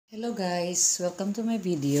Hello guys, welcome to my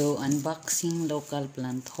video unboxing local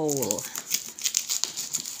plant haul.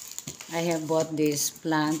 I have bought this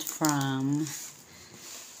plant from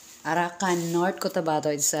Arakan, North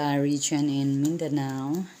Cotabato. It's a region in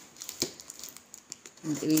Mindanao.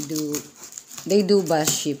 And they do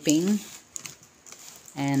bus shipping,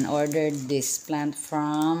 and ordered this plant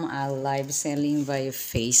from a live selling via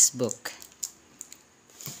Facebook.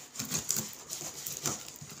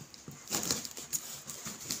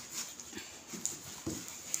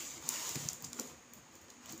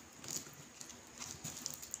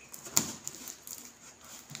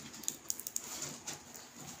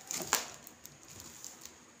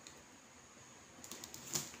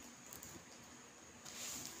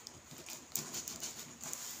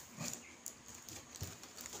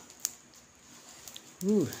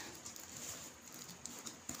 Ooh.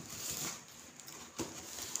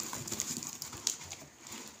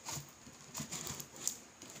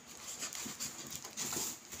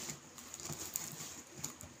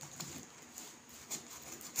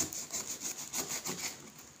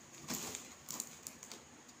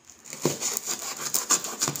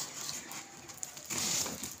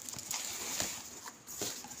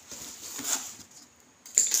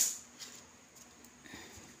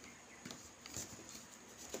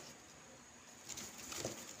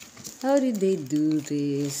 How did they do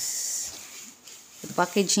this? The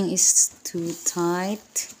packaging is too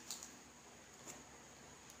tight.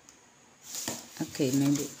 Okay,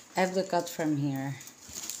 maybe I have to cut from here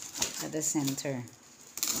at the center.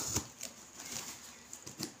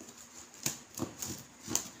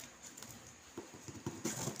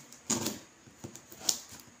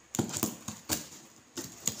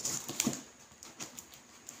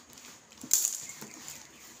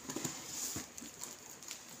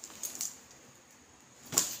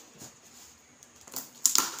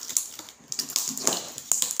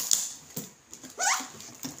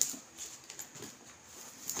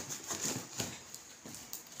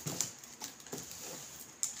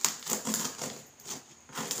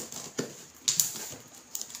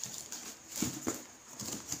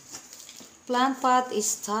 Plant pot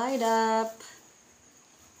is tied up.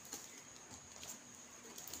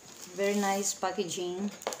 Very nice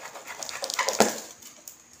packaging.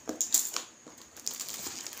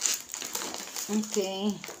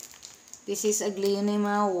 Okay, this is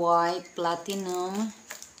Aglaonema white platinum.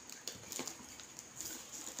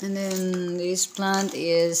 And then this plant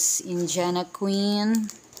is Indiana Queen.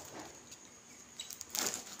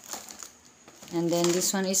 And then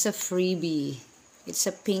this one is a freebie. It's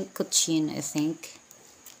a pink Cochin, I think.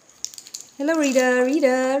 Hello,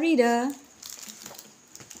 Rita.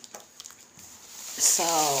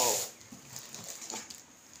 So,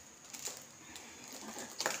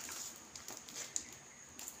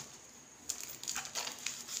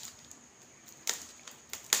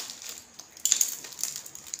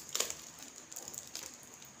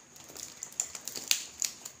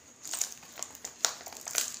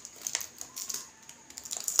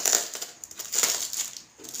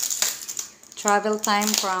 travel time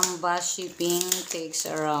from bus shipping takes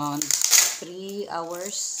around 3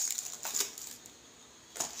 hours,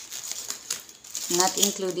 not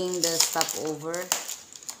including the stopover.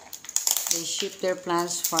 They ship their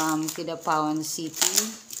plants from Kidapawan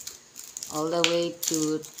City all the way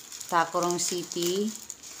to Tacurong City,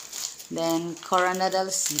 then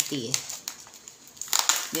Coronadal City.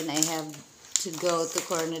 Then I have to go to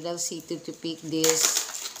Coronadal City to pick this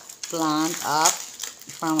plant up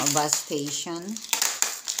from a bus station.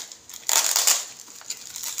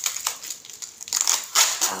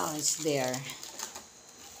 Oh, it's there.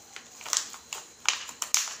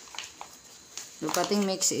 The potting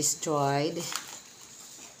mix is dried.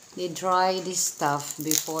 They dry this stuff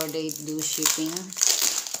before they do shipping.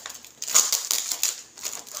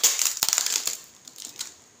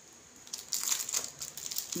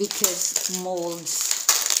 Because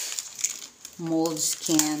molds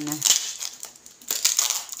can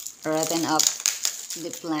rotten up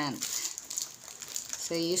the plant.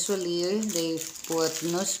 So usually they put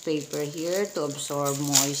newspaper here to absorb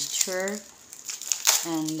moisture,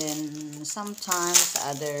 and then sometimes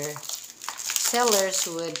other sellers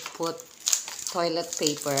would put toilet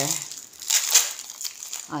paper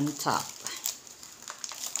on top,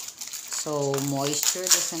 so moisture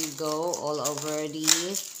doesn't go all over the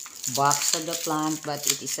box of the plant, but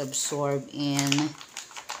it is absorbed in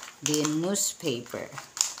the newspaper.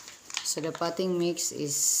 So the potting mix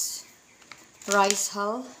is rice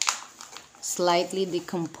hull, slightly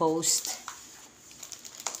decomposed.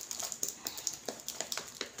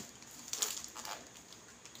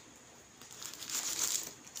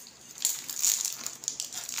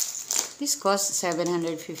 This costs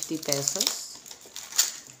 750 pesos.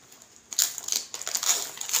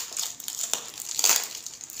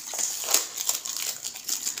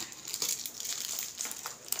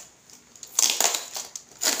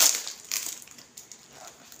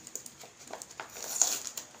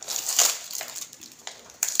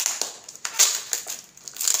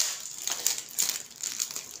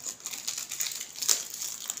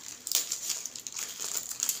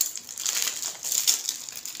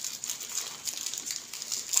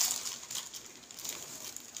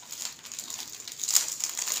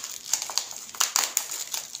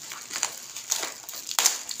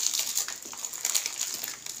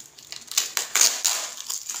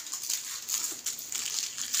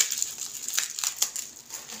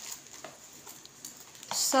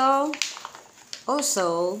 So,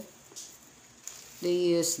 also,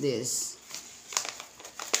 they use this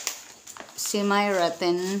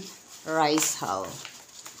semi-rotten rice hull.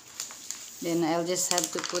 Then I'll just have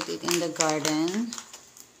to put it in the garden.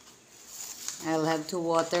 I'll have to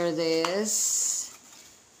water this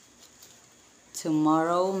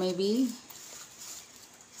tomorrow maybe.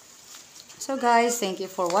 So guys, thank you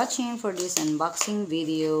for watching for this unboxing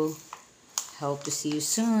video. Hope to see you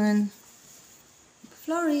soon.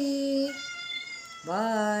 Flory.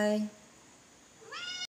 Bye.